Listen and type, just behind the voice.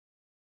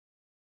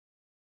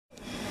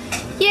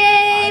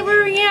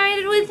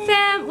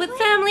with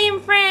family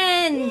and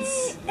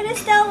friends. And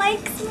Estelle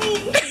likes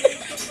me.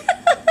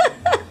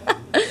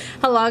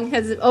 How long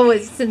has it? Oh,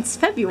 it's since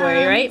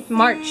February, right?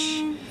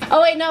 March.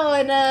 Oh wait, no,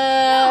 in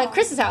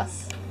Chris's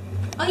house.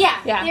 Oh yeah,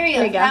 Yeah, there we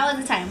there go. you go. That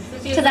was the time.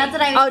 So that's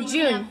what I was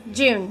thinking of.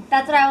 June.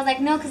 That's what I was like,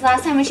 no, because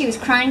last time when she was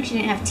crying, she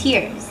didn't have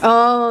tears.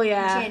 Oh She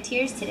yeah. had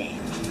tears today.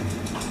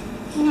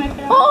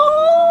 Oh!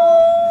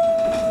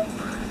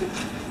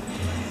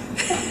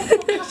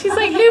 She's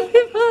like new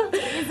people.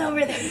 She's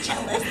over there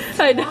jealous.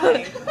 I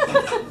know.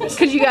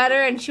 Because you got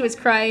her and she was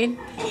crying.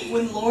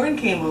 When Lauren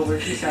came over,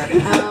 she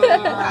started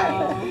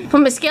crying.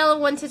 From a scale of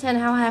 1 to 10,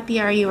 how happy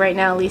are you right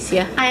now,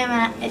 Alicia? I am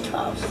at a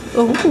 12.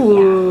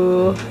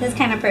 Ooh. This is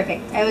kind of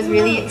perfect. I was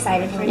really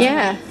excited for it.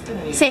 Yeah.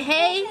 Say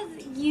hey.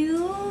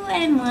 You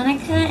and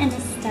Monica and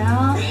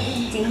Estelle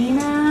and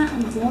Dana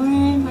and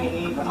Lauren, like,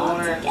 we're all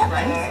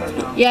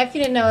together. Yeah, if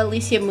you didn't know,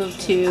 Alicia moved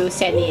to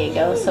San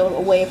Diego, so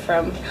away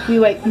from, we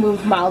like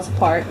moved miles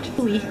apart.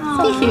 Say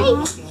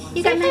hey.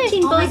 You got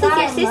matching both with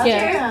your sister.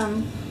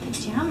 Yeah.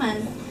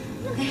 Pajamas.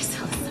 They're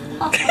so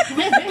soft.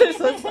 They're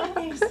so soft.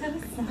 They're so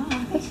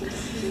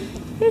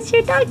soft. It's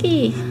your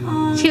doggy.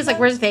 Aw, She was like,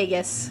 where's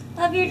Vegas?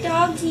 love your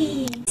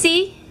doggy.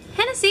 See?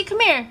 Hennessy, come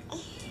here.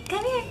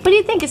 Come here. What do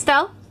you think,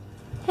 Estelle?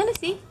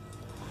 Hennessy.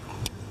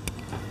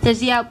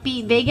 Does he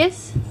outbeat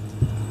Vegas?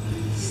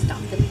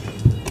 Stop it.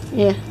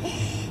 Yeah.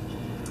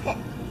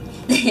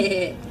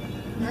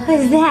 What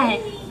is that?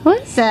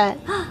 What is that?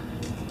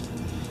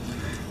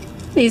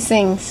 These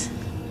things.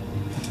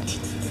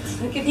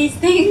 Look at these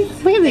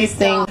things. Look at these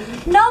things.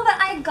 No, but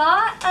I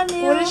got a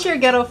new... What is your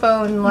ghetto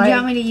phone like? Do you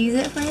want me to use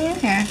it for you?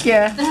 Here.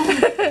 Yeah.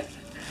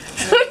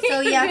 So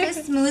you have to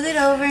smooth it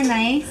over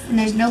nice, and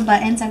there's no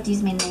button, so I have to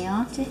use my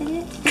nail to hit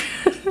it.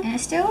 And it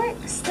still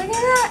works. Look at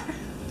that.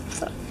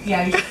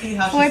 Yeah, you see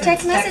how she Or sends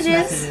text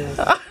messages.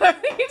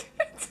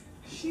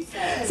 She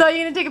said. So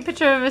you're gonna take a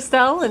picture of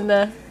Estelle and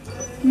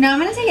No, I'm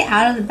gonna take it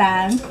out of the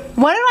bag.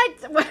 why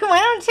don't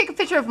I take a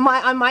picture of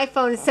on my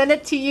phone and send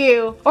it to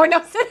you? Or no,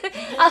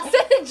 I'll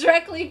send it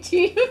directly to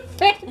you,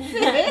 Francis.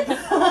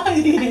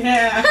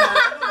 Yeah.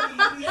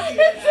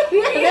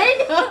 There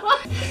you go.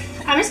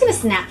 I'm just gonna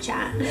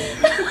Snapchat.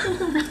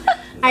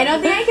 I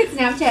don't think I could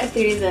Snapchat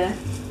through the...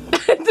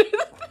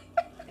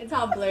 It's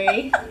all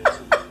blurry.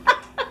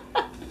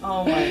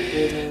 Oh my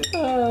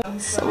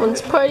goodness.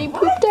 Someone's party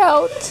pooped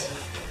out.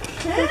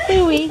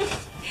 Every week.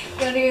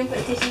 Don't even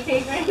put tissue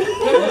paper.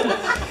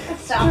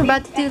 We're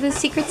about to do the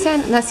Secret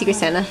Santa. Not Secret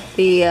Santa.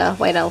 The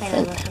white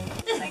elephant.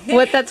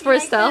 What? That's for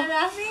Estelle?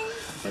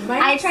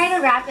 I try to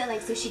wrap it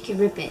like so she can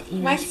rip it. You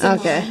know?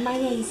 Okay.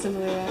 Mine is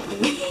similar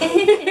wrapping.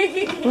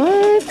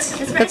 What?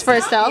 That's for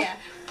Estelle? Yeah.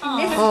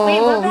 Oh.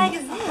 Wait, what bag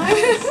is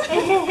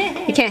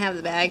that? You can't have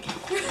the bag.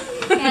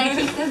 Can I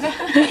keep the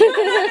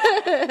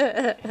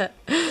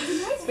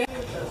bag?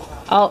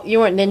 Oh, you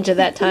weren't ninja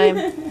that time.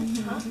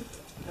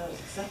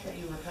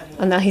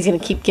 Oh, now he's gonna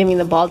keep giving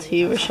the ball to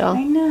you, Rochelle.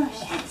 I know.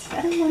 Shit.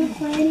 I don't want to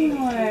play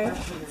anymore.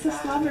 It's so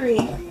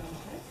slobbery.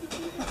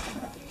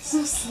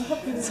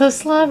 So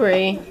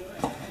slobbery.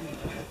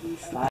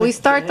 We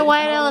start the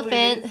white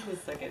elephant.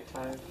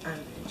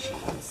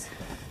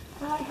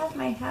 Oh, I have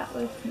my hat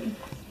with me.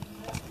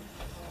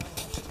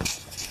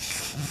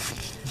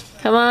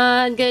 Come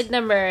on, good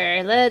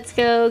number. Let's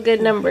go,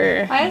 good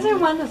number. Why is there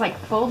one that's like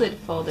folded?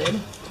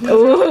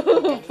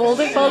 Ooh,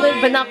 folded,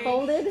 but not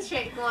folded.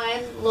 Trick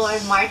one, Lord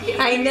marketing.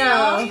 I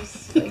know.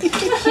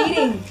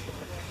 Cheating.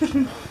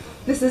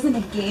 This isn't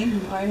a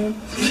game, Lauren.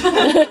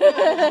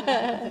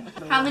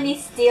 How many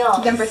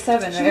steals? Number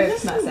 7, or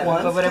it's not 7,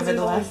 but whatever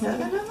the last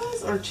number. 7 of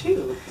us or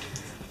 2?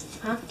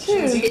 Huh?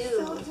 Two.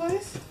 2.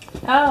 Twice?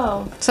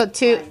 Oh. So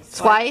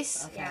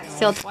twice?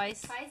 Still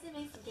twice? Twice it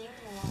makes the game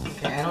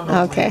Okay, I don't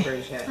know. Okay. If my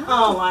number is yet.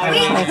 Oh, my Okay.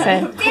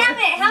 Damn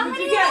it! How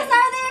many of us are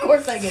there? Of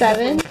course I get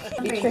 7.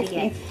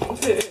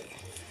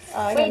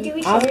 Wait, do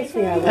we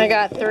Obviously, I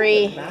got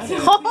 3. Oh,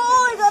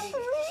 I got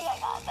 3.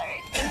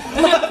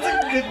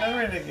 That's a good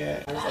number to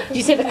get. Did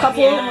you say the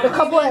couple? The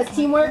couple has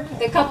teamwork.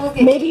 The couple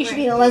get Maybe you should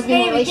be in a lesbian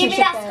Baby, relationship. give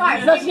me that scarf.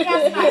 Give me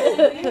that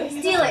scarf.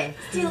 Steal it.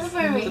 Steal it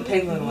for The me.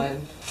 penguin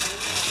one.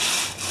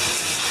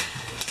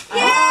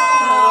 Yay!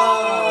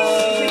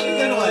 Pick a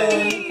good one.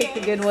 Pick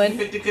the good one.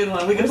 Pick a good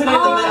one. We can put it in the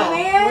Oh, middle.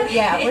 man.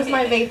 Yeah, where's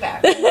my vape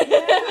back?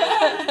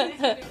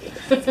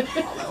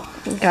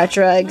 Got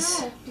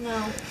drugs.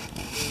 No.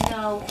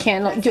 No.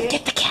 Candle.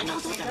 Get the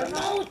candles with the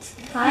remote.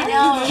 I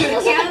know.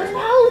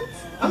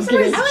 I'm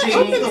surprised I want to Jane's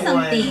open the one.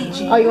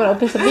 something. Oh, you want to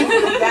open something?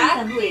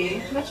 Exactly.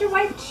 Let your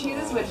wife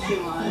choose what she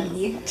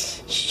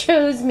wants.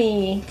 Shows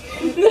me.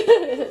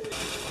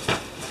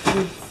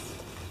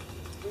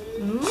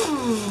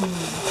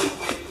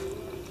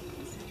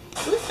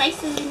 Ooh,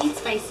 spices. We need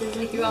spices.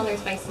 We threw all our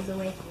spices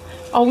away.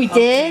 Oh, we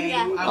did?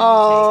 Yeah.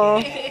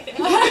 Oh.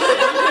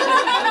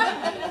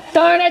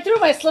 Darn, I threw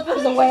my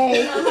slippers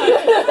away.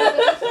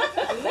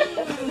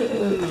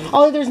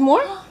 Oh, there's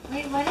more?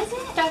 Wait, what is it?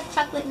 Dark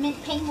chocolate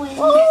mint penguin.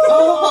 Oh.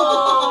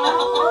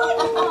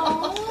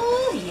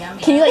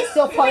 Yummy. Can you like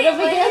steal part of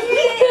it again?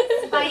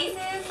 Spices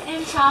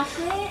and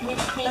chocolate.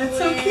 It's pink That's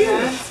so with cute.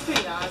 That's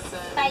pretty awesome.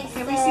 spices.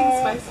 Can we see the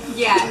spice?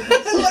 Yeah.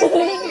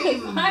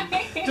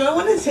 Do I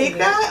want to take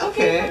that?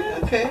 Okay,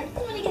 okay. I'm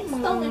gonna get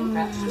stolen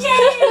from.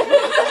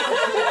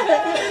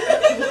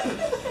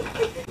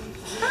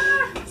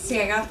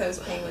 See, I got those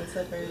penguin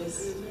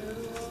slippers.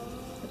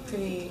 They're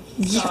pretty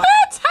soft.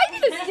 What? How you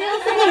gonna steal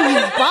something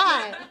you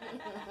bought?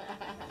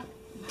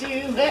 Do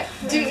it,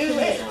 do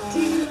it,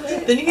 do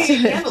it. Then you can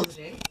get candles,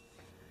 Jake.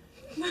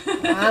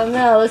 I don't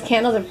know. Those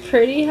candles are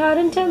pretty hot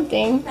and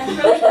tempting. Can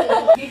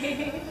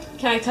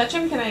I touch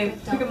them? Can I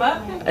pick them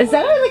up? Is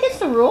that against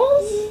the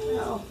rules?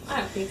 No, I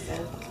don't think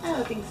so. I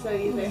don't think so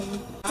either.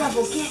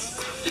 Double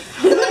gift.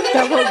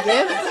 Double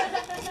gift?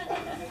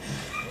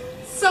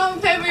 Salt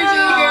and pepper jiggers.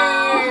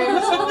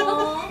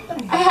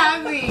 I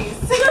have these.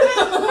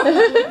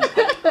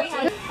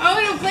 Oh,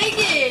 and a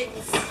blanket.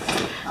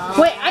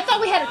 Wait, I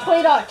thought we had a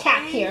 $20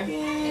 cap here. I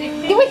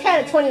think we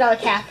had a $20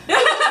 cap.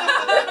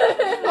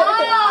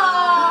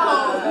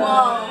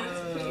 Whoa.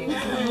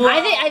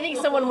 I think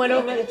someone went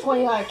over the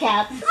 $20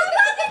 cap. That's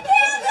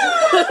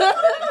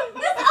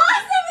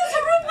awesome. It's a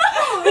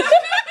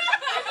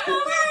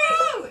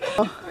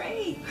remote.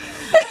 Great.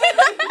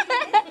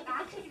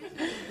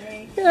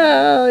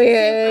 Oh,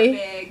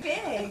 yay.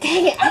 Big.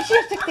 Dang it, I should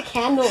have took the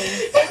candles.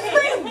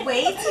 It's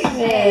way too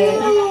big.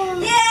 Yeah.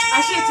 Yay!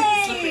 I should have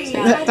took the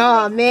slippers.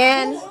 Oh,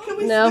 man. Can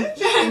we No. switch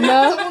it?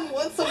 No. Someone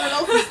wants someone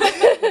else's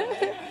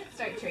thing.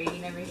 Start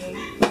trading everything.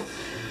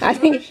 I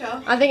think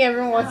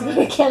everyone wants to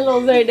get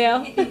candles right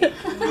now.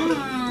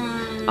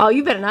 Oh,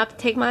 you better not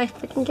take my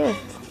freaking gift.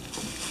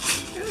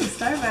 Ooh,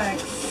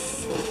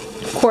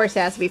 Starbucks. Of course, it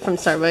has to be from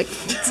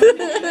Starbucks.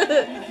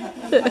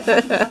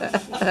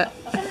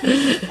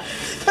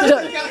 You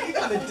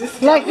got a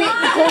discount.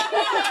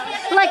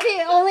 like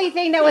the only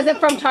thing that wasn't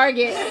from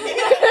Target. Can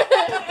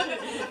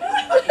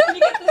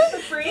you get this for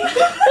free?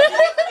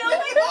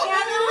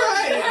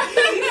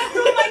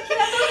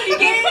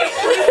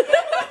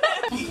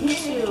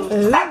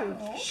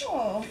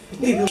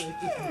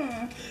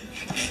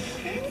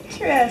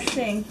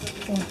 Interesting.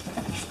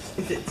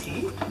 Is it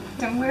tea?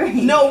 Don't worry.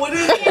 No, what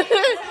is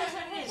it?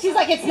 She's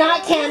like, it's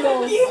not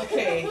candles.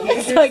 Okay,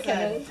 It's here's not your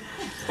candles.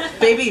 set.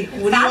 Baby, what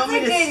do you That's want me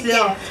a to good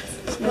steal? gift.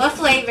 What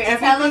flavor? Tell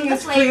them Everything the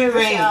is free flavor,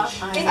 range.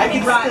 Michelle. I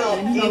can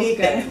steal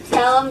anything.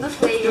 Tell them the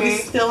Do we flavor.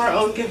 steal our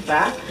own gift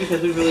back?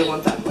 Because we really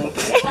want that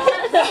blanket.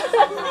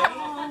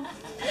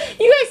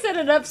 You guys set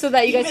it up so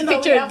that you guys Even though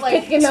picked we your have,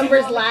 like, pick your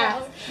numbers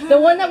last. The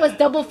one that was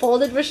double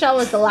folded, Rochelle,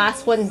 was the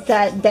last one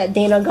that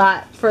Dana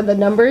got for the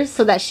numbers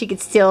so that she could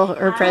steal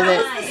her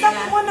present. What's the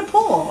second one to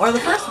pull? Or the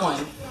first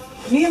one?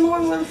 Me and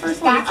Lauren were the first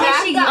one. That's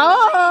what she got.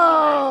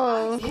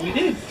 Oh! We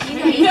did.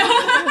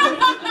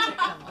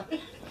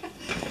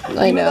 I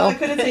Even though know. I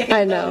could have taken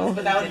I know. those,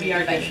 but that would be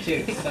our gift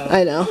too. So.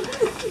 I know.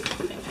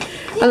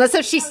 Unless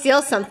if she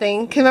steals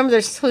something. 'Cause remember,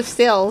 there's two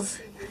steals.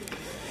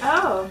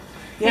 Oh.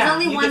 There's Yeah,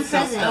 only you one can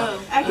still present. steal.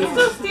 I can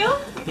still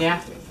steal? Yeah.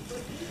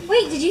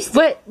 Wait, did you?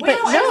 But Wait,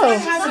 no, no,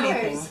 has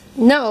anything.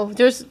 no.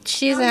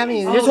 She doesn't have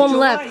any. There's Oh, one Joy,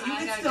 left. You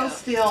can still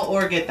steal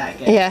or get that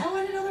gift. Yeah. Oh, I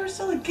didn't know there was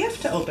still a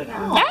gift to open.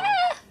 Ah!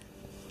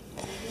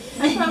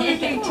 I'm probably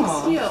getting two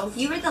Aw. steals.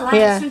 You were the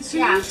last.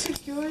 Yeah. Yeah.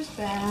 took yours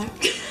back.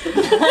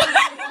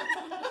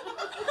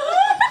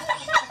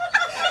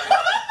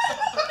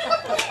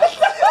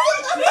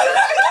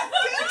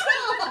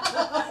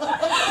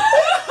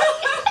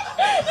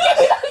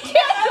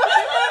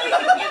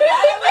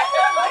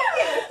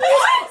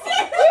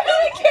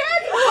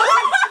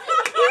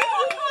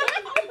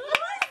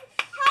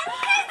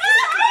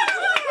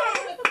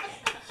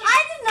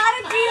 I did not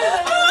agree with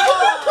it.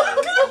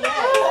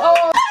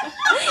 Oh,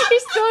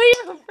 you're stealing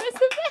your own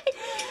present back?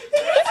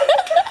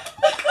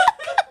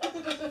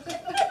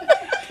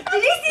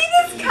 Did you see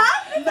this cup?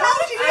 How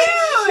cute!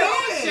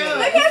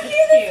 Look how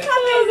cute this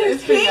cup is.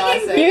 It's pretty pink and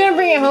awesome. You're gonna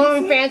bring it home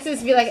and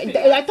Francis be like,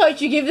 I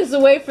thought you gave this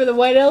away for the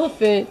white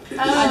elephant. Since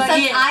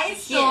I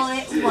stole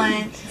it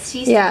once,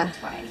 she stole Yeah. it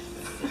twice.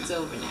 It's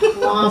over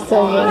now.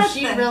 So good.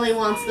 She really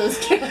wants those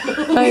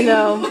candles. I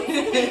know.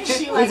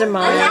 These are I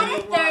mine. had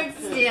a third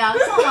still.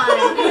 Come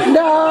on.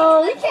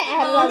 No, we can't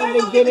add it You on guys the don't get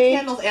the beginning.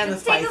 candles and the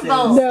Let's take a spices.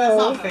 vote. No. That's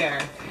not fair.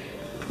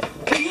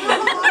 You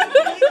have a lot of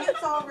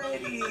blankets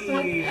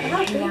already.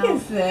 How big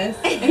is this?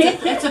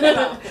 It's a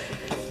cup.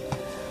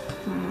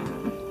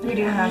 We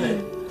do have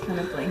a ton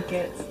of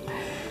blankets.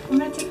 I'm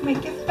gonna take my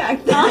gift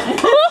back then.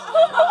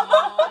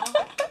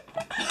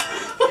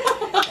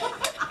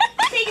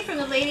 Take it from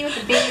the lady with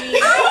the baby.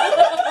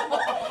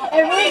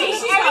 Everybody,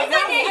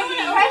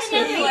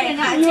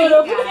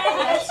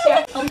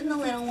 Open the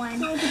little one.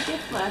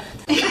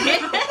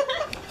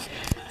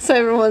 so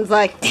everyone's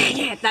like, dang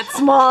it, that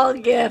small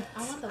gift.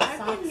 You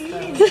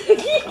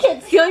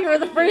can't steal, you were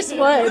the first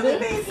one.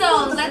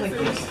 So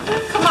let's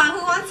come on.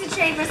 Who wants to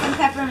trade for some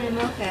peppermint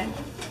mocha?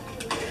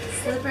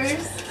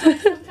 Slippers.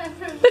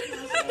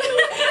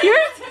 You're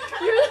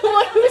the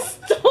one who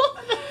stole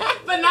that.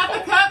 But not the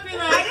cup, you're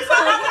like,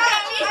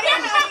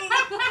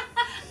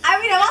 I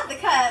want the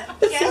cup.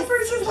 The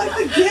slippers is like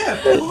the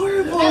gift.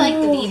 Horrible. I like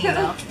the beanie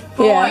though.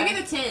 oh, I Yeah.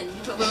 get a 10.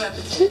 But we'll have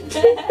the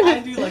 10. I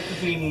do like the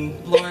beanie.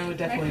 I would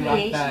definitely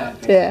rock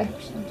that. Yeah.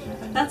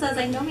 That's why I was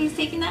like, nobody's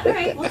taking that. All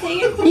right, we'll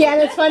take it. Yeah,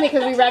 and it's funny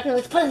because we wrapped it.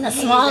 Let's put it in the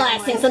small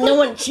ass thing so no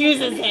one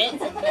chooses it.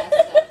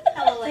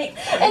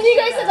 And you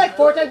guys said like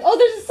 4 times. Oh,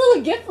 there's still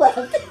a gift left.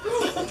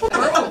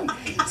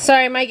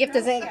 Sorry, my gift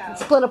isn't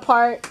split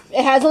apart.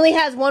 It only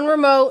has 1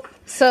 remote.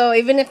 So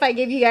even if I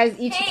give you guys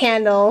each a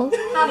candle.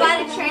 How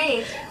about a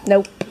trade?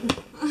 Nope.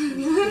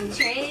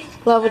 Trade?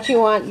 Love what you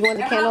want. You want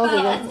the candles?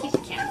 Or Let's keep the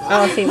candles.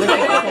 oh, see, we'll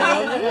take the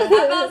candles.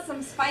 How about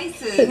some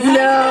spices?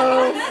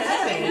 No.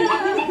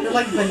 They're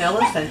like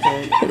vanilla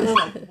scented.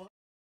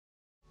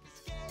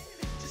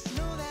 Just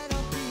know that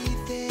I'll be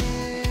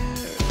there.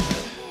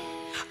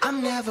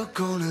 I'm never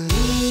gonna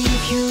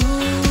leave you.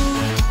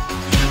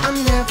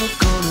 I'm never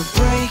gonna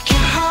break